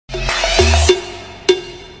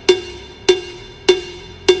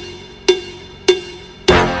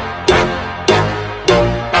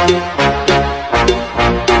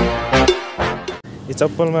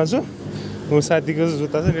चप्पलमा छु ऊ साथीको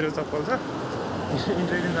जुत्ता छ मेरो चप्पल छ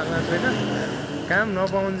इन्टरभ्यु दिन जानु छैन काम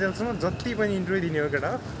नपाउन्जेलसम्म जति पनि इन्टरभ्यु दिने हो केटा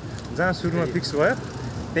हो जहाँ सुरुमा फिक्स भयो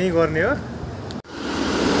त्यही गर्ने हो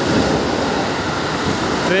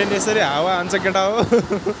ट्रेन यसरी हावा हान्छ केटा हो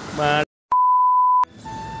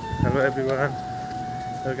hello everyone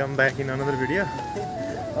welcome back in another video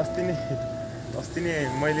अस्ति नै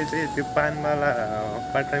मैले चाहिँ त्यो पानवाला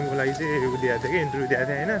पार्ट टाइमको लागि चाहिँ दिएको थिएँ कि इन्टरभ्यु दिएको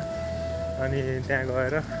थिएँ होइन अनि त्यहाँ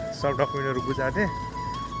गएर सब डकुमेन्टहरू बुझाएको थिएँ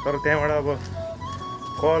तर त्यहाँबाट अब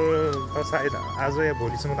कल त सायद आज या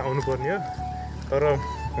भोलिसम्म त आउनुपर्ने हो तर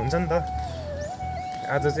हुन्छ नि त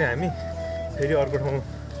आज चाहिँ हामी फेरि अर्को ठाउँ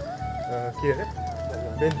के अरे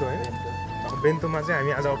बेन्तो होइन बेन्तोमा चाहिँ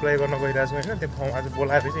हामी आज अप्लाई गर्न गइरहेको छौँ होइन त्यो ठाउँ आज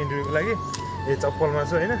बोलाएर चाहिँ इन्टरभ्यूको लागि यो चप्पलमा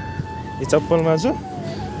छु होइन यो चप्पलमा छु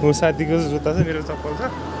ऊ साथीको जुत्ता छ मेरो चप्पल छ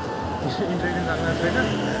इन्टरभ्यु जानु छैन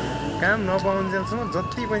काम नपाउन्जेलसम्म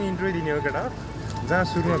जति पनि इन्टरभ्यु दिने हो केटा हो जहाँ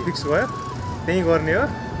सुरुमा फिक्स भयो त्यही गर्ने हो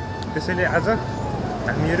त्यसैले आज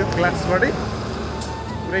हामीहरू क्लासबाटै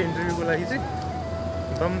पुरै इन्टरभ्यूको लागि चाहिँ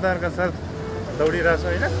दमदारका साथ दौडिरहेको छ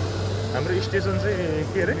होइन हाम्रो स्टेसन चाहिँ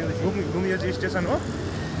के अरे घुमियो चाहिँ स्टेसन हो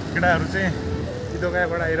केटाहरू चाहिँ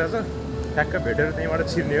इदोगाबाट आइरहेछ ठ्याक्क भेटेर त्यहीँबाट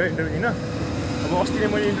छिर्ने हो इन्टरभ्यू दिन अब अस्ति नै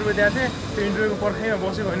मैले इन्टरभ्यू दिएको थिएँ त्यो इन्टरभ्यूको पर्खाइमा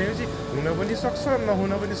बस्यो भनेपछि हुन पनि सक्छ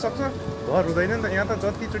नहुन पनि सक्छ घर हुँदैन नि त यहाँ त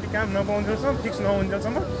जतिचोटि काम नपाउन्जेलसम्म फिक्स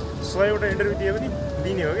नहुन्जेलसम्म 100वटा इन्टरभ्यू दिए पनि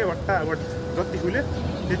दिने हो क्या भट्टाभट जति खुल्यो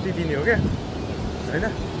त्यति दिने हो क्या होइन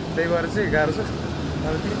त्यही भएर चाहिँ गाह्रो छ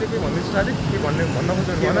अब तिमी चाहिँ के भन्दैछु साथी के भन्न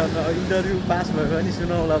खोज्नु इन्टरभ्यु पास भयो भने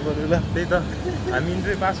सुनाउला पर्यो ल त्यही त हामी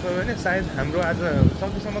इन्टरभ्यू पास भयो भने सायद हाम्रो आज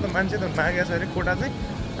सकेसम्म त मान्छे त मागेको छ अरे कोटा चाहिँ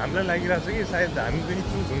हामीलाई लागिरहेको छ कि सायद हामी पनि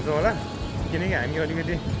चुज हुन्छ होला किनकि हामी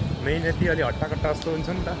अलिकति मेहनती अलि हट्टाकट्टा जस्तो हुन्छ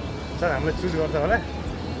नि त सर हामीलाई चुज गर्छ होला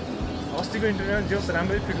अस्तिको इन्टरभ्यूमा जोस्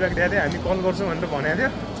राम्रै फिडब्याक दिएको थियो हामी कल गर्छौँ भनेर भनेको थियो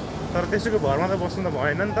तर त्यसैको भरमा त बस्नु त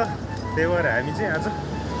भएन नि त त्यही भएर हामी चाहिँ आज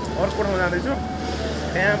अर्को ठाउँ जाँदैछौँ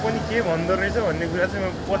त्यहाँ पनि के भन्दो रहेछ भन्ने कुरा चाहिँ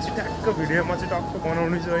म पछि ट्याक्क भिडियोमा चाहिँ टक्क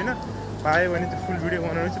बनाउनु छु होइन पाएँ भने चाहिँ फुल भिडियो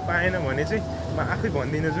बनाउनु छु पाएन भने चाहिँ म आफै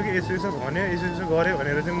भनिदिनेछु कि यसो यसो भन्यो यसो यसो गऱ्यो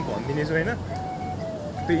भनेर चाहिँ म भनिदिनेछु होइन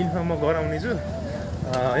त्यो इन्फर्म म गराउने छु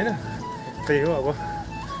होइन त्यही हो अब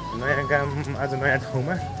नयाँ काम आज नयाँ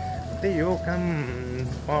ठाउँमा त्यही हो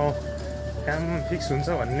काम फिक्स हुन्छ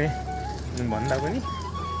भन्ने भन्दा पनि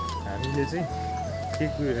हामीले चाहिँ के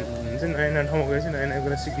हुन्छ नयाँ नयाँ ठाउँमा गएपछि नयाँ नयाँ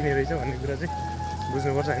कुरा सिकिने रहेछ भन्ने कुरा चाहिँ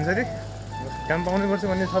बुझ्नुपर्छ होइन साथी काम पाउनुपर्छ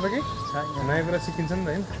भन्ने छ त कि नयाँ कुरा सिकिन्छ नि त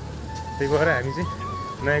होइन त्यही भएर हामी चाहिँ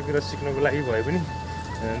नयाँ कुरा सिक्नको लागि भए पनि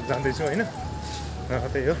जाँदैछौँ होइन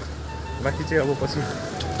त्यही हो बाँकी चाहिँ अब पछि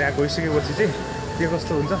त्यहाँ गइसकेपछि चाहिँ के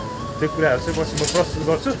कस्तो हुन्छ त्यो कुराहरू चाहिँ पछि म प्रस्तुत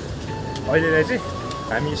गर्छु अहिलेलाई चाहिँ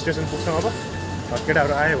हामी स्टेसन पुग्छौँ अब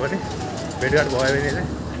केटाहरू आयो भने भेटघाट भयो भने चाहिँ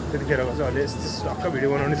त्यतिखेरको चाहिँ अहिले टक्क भिडियो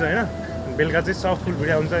बनाउने छ होइन बेलुका चाहिँ सब फुल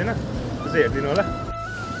भिडियो आउँछ होइन त्यो चाहिँ हेरिदिनु होला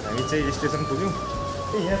हामी चाहिँ स्टेसन पुग्यौँ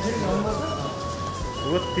यहाँ चाहिँ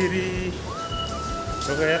रोतेरी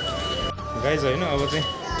गाइज होइन अब चाहिँ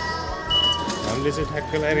हामीले चाहिँ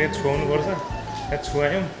ठ्याक्क लगाएर यहाँ छुवाउनुपर्छ यहाँ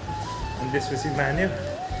छुवायौँ अनि त्यसपछि मान्यो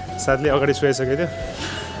साथले अगाडि छुवाइसकेको थियो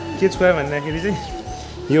के छुवायो भन्दाखेरि चाहिँ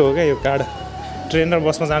यो हो क्या यो कार्ड ट्रेन र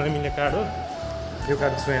बसमा जानु मिल्ने कार्ड हो यो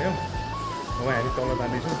कार्ड छुवायौँ अब हामी तल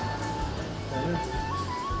जाँदैछौँ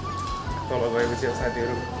तल गएपछि अब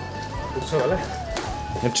साथीहरू पुग्छ होला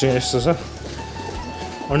यहाँ ट्रेन यस्तो छ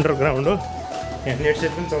अन्डरग्राउन्ड हो यहाँ नेट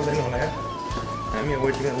सेट पनि चल्दैन होला यहाँ हामी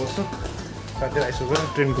वेटिङमा बस्छौँ साथीहरू आइसक्यो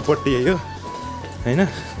ट्रेनको पट्टी यही हो होइन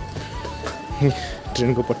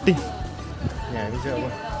ट्रेनको पट्टी यहाँ हामी चाहिँ अब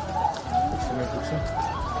पुग्छौँ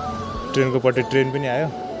ट्रेनको पट्टि ट्रेन पनि आयो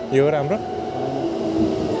यो हो र हाम्रो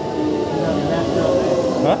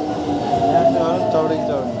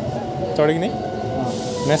चढेको नै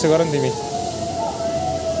म्यासेज गर नि तिमी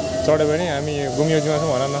चढ्यो भने हामी घुमियोजीमा छौँ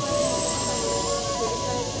भन न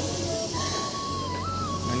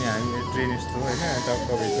अनि हामी ट्रेन यस्तो होइन टक्क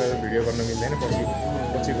भिडियो गर्न मिल्दैन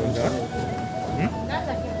पछि हुन्छ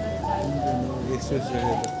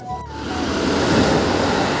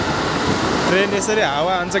ट्रेन यसरी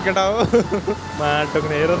हावा हान्छ केटा हो माटोको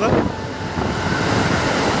हेर त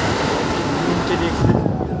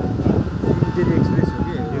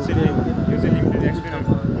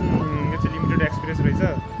एक्सप्रेस रहेछ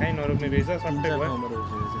कहीँ नरोक्ने रहेछ सट्टै भयो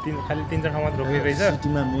खालि 3-4 ठाउँमा रोक्ने रहेछ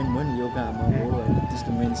सिटीमा मेन भयो नि यो काम हो होइन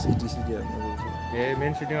त्यस्तो मेन सिटीहरूमा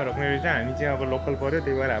मेन सिटीमा रोक्ने रहेछ हामी चाहिँ अब लोकल पऱ्यो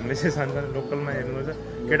त्यही भएर हामीले चाहिँ सानो लोकलमा हेर्नु छ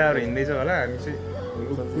केटाहरू हिँड्दैछ होला हामी चाहिँ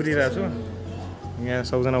कुरिरहेको छौँ यहाँ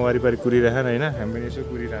सबजना वरिपरि कुरिरहेन होइन हामी पनि यसो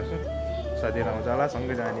कुरिरहेको छौँ साथीहरू आउँछ होला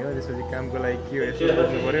सँगै जाने हो त्यसपछि कामको लागि के हो यसो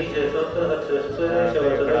बुझ्नु पऱ्यो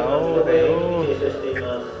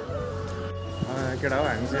केटा हो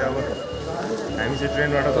हामी चाहिँ अब हामी चाहिँ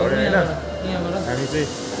ट्रेनबाट झऱ्यो होइन हामी चाहिँ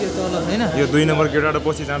यो 2 नम्बर गेटबाट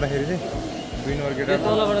पछि जाँदाखेरि चाहिँ 2 नम्बर गेटबाट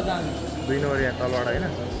 2 नम्बर यहाँ तलबाट होइन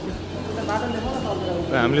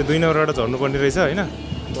र हामीले 2 नम्बरबाट झर्नुपर्ने रहेछ होइन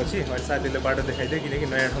पछि अहिले साथीले बाटो देखाइदियो किनकि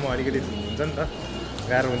नयाँ ठाउँमा अलिकति हुन्छ नि त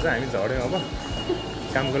गाह्रो हुन्छ हामी झऱ्यौँ अब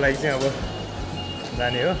कामको लागि चाहिँ अब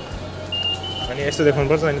जाने हो अनि यस्तो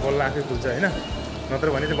देखाउनुपर्छ अनि बल्ल आफै खुल्छ होइन नत्र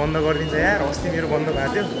भने चाहिँ बन्द गरिदिन्छ यार अस्ति मेरो बन्द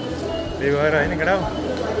भएको थियो त्यही भएर होइन केटा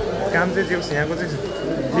काम चाहिँ जे होस् यहाँको चाहिँ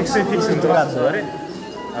फिक्स हुन्छ अरे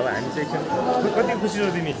अब हामी चाहिँ एकछिन कति खुसी छौ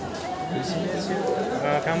तिमी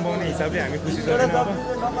काम पाउने हिसाबले हामी खुसी छौँ होइन अब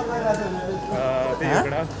त्यही हो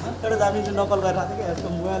केटा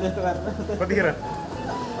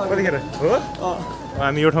कतिखेर हो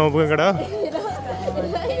हामी यो ठाउँमा पुग्यौँ केटा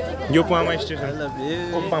यो पामा स्टेसन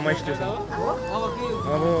पामा स्टेसन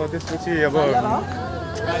अब त्यसपछि अब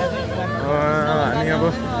हामी अब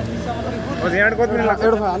यहाँबाट कति मिनट लाग्छ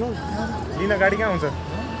लिन गाडी कहाँ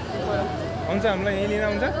आउँछ हामीलाई यहीँ लिन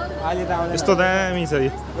आउँछ यस्तो दामी छ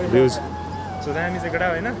यो भ्युज यस्तो दामी छ केटा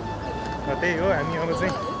होइन त्यही हो हामी अब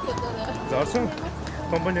चाहिँ झर्छौँ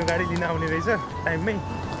कम्पनीको गाडी लिन आउने रहेछ टाइममै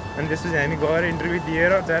अनि त्यसपछि हामी गएर इन्टरभ्यू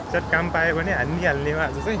दिएर च्याट काम पायो भने हाल्ने हो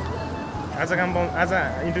आज काम आज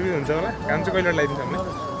इन्टरभ्यू हुन्छ होला काम चाहिँ कहिले लगाइदिन्छ हामीले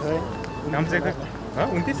काम चाहिँ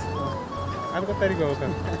 29 आज कति तारिक हो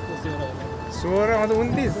काम 16 अन्त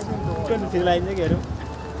 29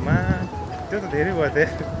 मा त्यो त धेरै भयो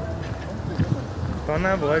त्यहाँ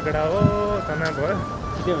तनाव भयो केटा हो तनाव भयो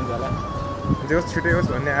छिटै हुन्छ होला जे होस् छिटै होस्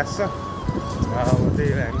भन्ने आश छ अब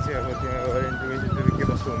त्यही हो हामी चाहिँ अब त्यहाँ गएर इन्टरभ्यू के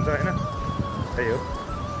कस्तो हुन्छ होइन त्यही हो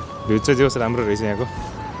भ्यू चाहिँ जे होस् राम्रो रहेछ यहाँको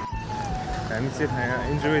हामी चाहिँ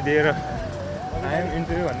इन्टरभ्यू दिएर आयौँ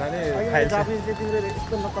इन्टरभ्यू भन्नाले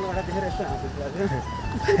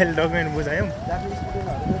फाइल डकुमेन्ट बुझायौँ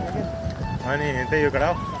अनि त्यही हो केटा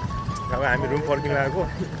हो अब हामी रुम फर्किनु आएको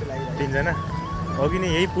 3 जना अघि नै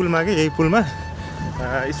यही पुलमा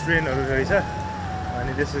स्टुडेन्टहरू रहेछ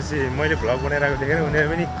अनि त्यसपछि मैले भ्लग बनाइरहेको देखेर उनीहरू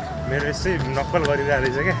पनि मेरो यसै नक्कल गरिरहेको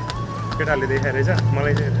रहेछ क्या केटाहरूले देखाएको रहेछ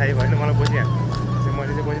मलाई चाहिँ थाहै भएन मलाई पछि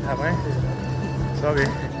मैले चाहिँ पछि थाहा पाएँ सब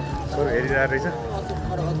हेरिरहेको रहेछ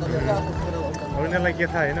उनीहरूलाई के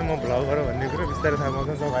थाहा होइन म भ्लगर भन्ने कुरो बिस्तारै थाहा पाउँछ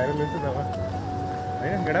सब भाइरल हुन्छ तब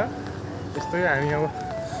होइन केटा यस्तै हामी अब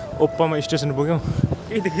ओप्पामा स्टेसन पुग्यौँ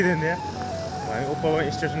केही देखिँदैन त्यहाँ हामी ओप्पामा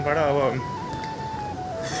स्टेसनबाट अब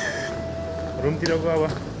रुमतिरको अब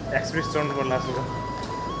एक्सप्रेस चढ्नु पर्ला जस्तो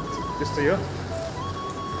त्यस्तै हो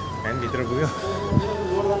हामी भित्र पुग्यौँ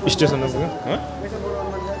स्टेसनमा पुग्यौँ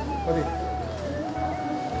कति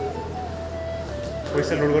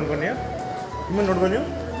पैसा लोड गर्नुपर्ने हो तिमीले लोड गर्ने हो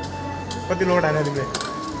कति लोड हाल्यो तिमीले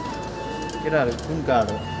केटाहरू कुन कार्ड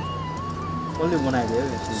हो कसले बनाइदियो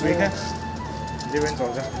सुइखा जे पनि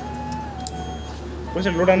चल्छ पैसा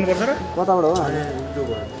लोड हाल्नुपर्छ र कताबाट हो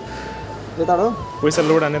यताबाट हो पैसा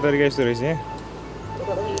लोड हान्ने तरिका यस्तो रहेछ यहाँ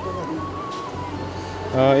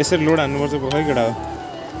यसरी लोड हान्नुपर्छ खै केटा हो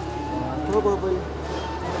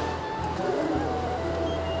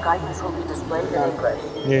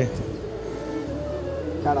ए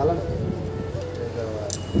कार्ड हाल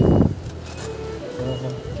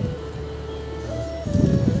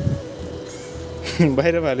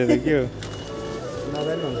बाहिर फाल्यो त के हो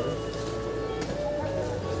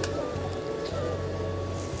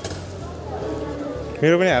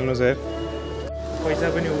मेरो पनि हाल्नु छ यार पैसा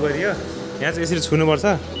पनि उ गरियो यहाँ चाहिँ यसरी छुनुपर्छ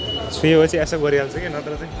छुएपछि यसो गरिहाल्छ कि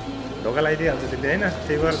नत्र चाहिँ ढोका लगाइदिइहाल्छ त्यसले होइन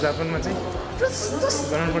त्यही भएर जापानमा चाहिँ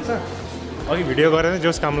बनाउनुपर्छ अघि भिडियो गरेर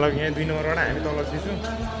जोस् काम लाग्यो यहाँ 2 नम्बरबाट हामी तल छिर्छौँ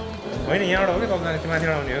होइन यहाँबाट हो कि तल जाने त्यो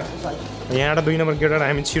माथिबाट आउने हो यहाँबाट 2 नम्बर गेटबाट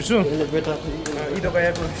हामी छिर्छौँ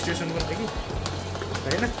इदोकायाको स्टेसन पनि कि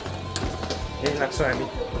होइन यही लाग्छौँ हामी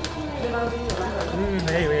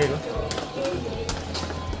यही हो यही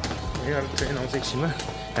ट्रेन आउँछ एकछिनमा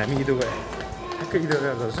हामी इदोकाया ठ्याक्कै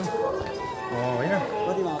इदोकाया झर्छौँ होइन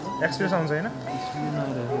एक्सप्रेस आउँछ होइन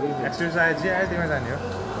एक्सप्रेस आयो जे आयो त्यहीमा जाने हो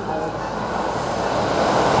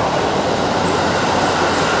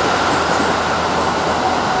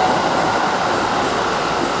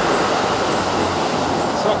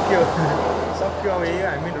सक्यो अब यही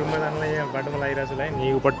हामी रुममा जानलाई यहाँ बाटोमा लागिरहेको छु लाइन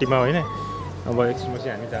यही उपट्टिमा होइन अब एकछिनपछि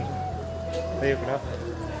हामी जान्छौँ त्यही कुरा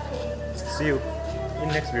C you in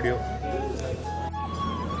next video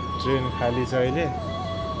train खाली छ अहिले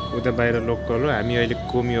उता बाहिर लोकल हो हामी अहिले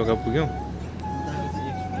कोमियोगा पुग्यौँ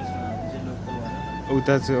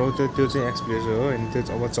उता त्यो चाहिँ एक्सप्रेस हो होइन त्यो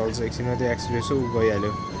अब चल्छ एकछिनमा त्यो एक्सप्रेस हो ऊ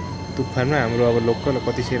गइहाल्यो तुफानमा हाम्रो अब लोकल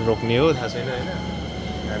कतिखेर रोक्ने हो थाहा छैन होइन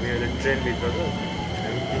हामी अहिले ट्रेनभित्र छौँ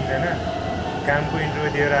हामी 3 जना कामको इन्टरभ्यू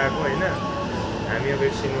दिएर आएको होइन हामी अब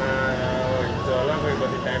एकछिनमा हिँड्छ होला कोही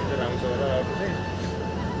कति टाइम चाहिँ लाउँछ होला अरू चाहिँ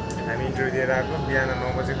हामी इन्टरभ्यू दिएर आएको बिहान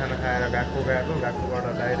 9 बजे खाना खाएर गएकोबाट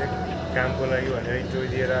डाइरेक्ट कामको लागि भनेर इन्टरभ्यू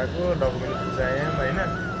दिएर आएको डकुमेन्ट बुझायौँ होइन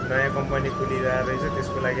नयाँ कम्पनी खुलिरहेको रहेछ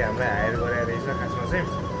त्यसको लागि हामीलाई हायर गरेर रहेछ खासमा चाहिँ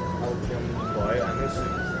अब भयो हाम्रो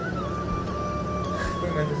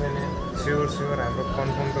कोही मान्छे छैन स्योर हाम्रो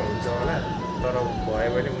कन्फर्म त हुन्छ होला तर भयो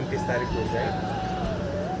भने 29 तारिक हुन्छ है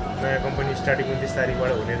नयाँ कम्पनी स्टार्टिङ 29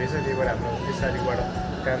 तारिकबाट हुने रहेछ त्यही भएर हाम्रो 29 तारिकबाट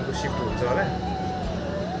कामको सिफ्ट हुन्छ होला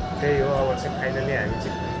त्यही हो अब चाहिँ फाइनली हामी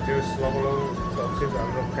चाहिँ त्यो लगभग सक्सेस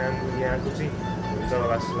हाम्रो काम यहाँको चाहिँ हुन्छ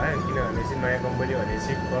होला जस्तो लाग्यो किनभने चाहिँ नयाँ कम्पनी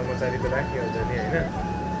भनेपछि कर्मचारी त राखिहाल्छ नि होइन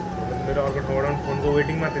मेरो अर्को ठाउँबाट फोनको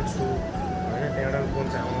वेटिङ मात्रै छु होइन त्यहाँबाट फोन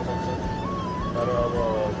चाहिँ आउनु सक्छ तर अब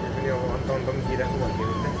त्यो पनि अब अन्त पनि दिइराख्नु भन्ने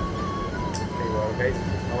हुन्छ त्यही भएर गाइस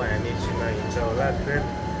अब हामी एकछिनमा हिँड्छ होला ट्रेन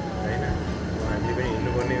होइन हामीले पनि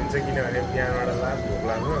हिँड्नुपर्ने हुन्छ किनभने बिहानबाट लास्ट भोक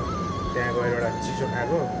लाग्यो त्यहाँ गएर एउटा चिसो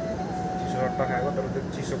खाएको चिसो रट्टा खाएको तर त्यो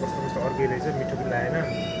चिसो कस्तो अर्कै रहेछ मिठो पनि लागेन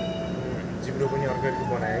जिब्रो पनि अर्कै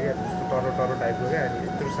बनायो क्या त्यस्तो टरो टाइपको क्या अनि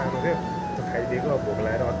यत्रो सानो थियो त्यो खाइदिएको अब भोक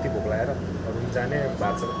लागेर अति भोक लागेर रुम जाने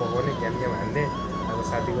भातहरू पकाउने घ्याम हान्ने अब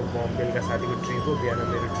साथीको बेलुका साथीको ट्रिप हो बिहान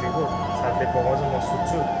मेरो ट्रिप हो साथीले पकाउँछ म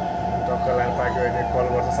सुत्छु टक्क लाएर पाक्यो भने कल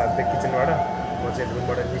गर्छ साथीले किचनबाट म चाहिँ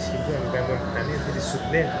रुमबाट निस्किन्छु अनि काम खाने फेरि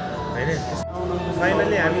सुत्ने होइन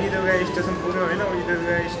फाइनली हामी इदरगाह स्टेसन पुग्यौँ होइन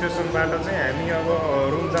इदरगाह स्टेसनबाट चाहिँ हामी अब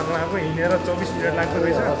रुम जान लाग्यो हिँडेर 24 मिनट लाग्दो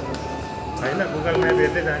रहेछ होइन गुगल म्याप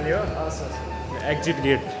हेर्दै जाने हो एक्जिट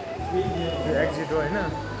गेट त्यो एक्जिट हो होइन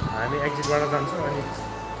हामी एक्जिटबाट जान्छौँ अनि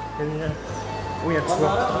फेरि यहाँ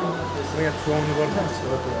छुवाउनु पर्छ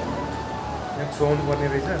यहाँ छुवाउनु पर्ने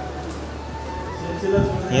रहेछ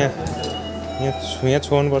यहाँ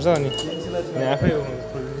छुवाउनु पर्छ अनि आफै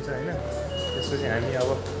खोलिदिन्छ होइन त्यसपछि हामी अब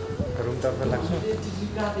रुमतर्फ लाग्छौँ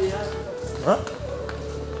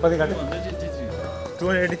कति काट्यो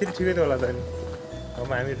 283 ठिकै त होला त अनि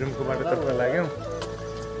अब हामी रुमको बाटोतर्फ लाग्यौँ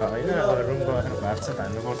होइन अब रुमको बाटो भात छ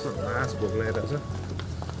हान्नुपर्छ मास भोक लागेको छ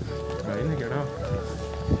होइन केटा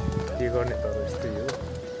के गर्ने तर यस्तै हो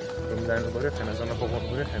रुम जानु पऱ्यो खानासाना पकाउनु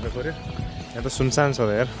पऱ्यो खानु पऱ्यो यहाँ त सुनसान छ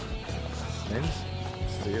यार होइन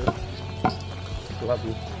यस्तै हो लभ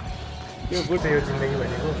यु यो गुड यो जिन्दगी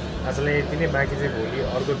भनेको आजलाई यति नै बाँकी चाहिँ भोलि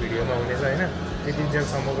अर्को भिडियोमा हुनेछ होइन त्यति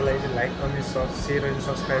दिनसम्मको लागि चाहिँ लाइक कमेन्ट सेयर अनि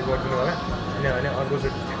सब्सक्राइब गरिदिनु होला किनभने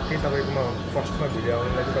अर्कोचोटि ठ्याक्कै तपाईँकोमा फर्स्टमा भिडियो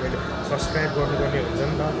आउनुलाई चाहिँ तपाईँले सब्सक्राइब गर्नुपर्ने हुन्छ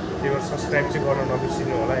नि त त्यही भएर सब्सक्राइब चाहिँ गर्न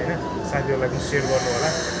नबिर्सिनु होला होइन साथीहरूलाई पनि सेयर गर्नु होला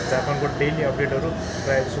जापानको डेली अपडेटहरू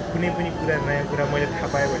प्रायः जस्तो कुनै पनि कुरा नयाँ कुरा मैले थाहा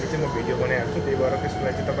पाएँ भने चाहिँ म भिडियो बनाइहाल्छु त्यही भएर त्यसको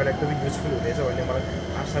लागि चाहिँ तपाईँलाई एकदमै युजफुल हुनेछ भन्ने मलाई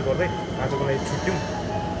आशा गर्दै आजको लागि छुट्यौँ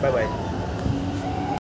बाई बाई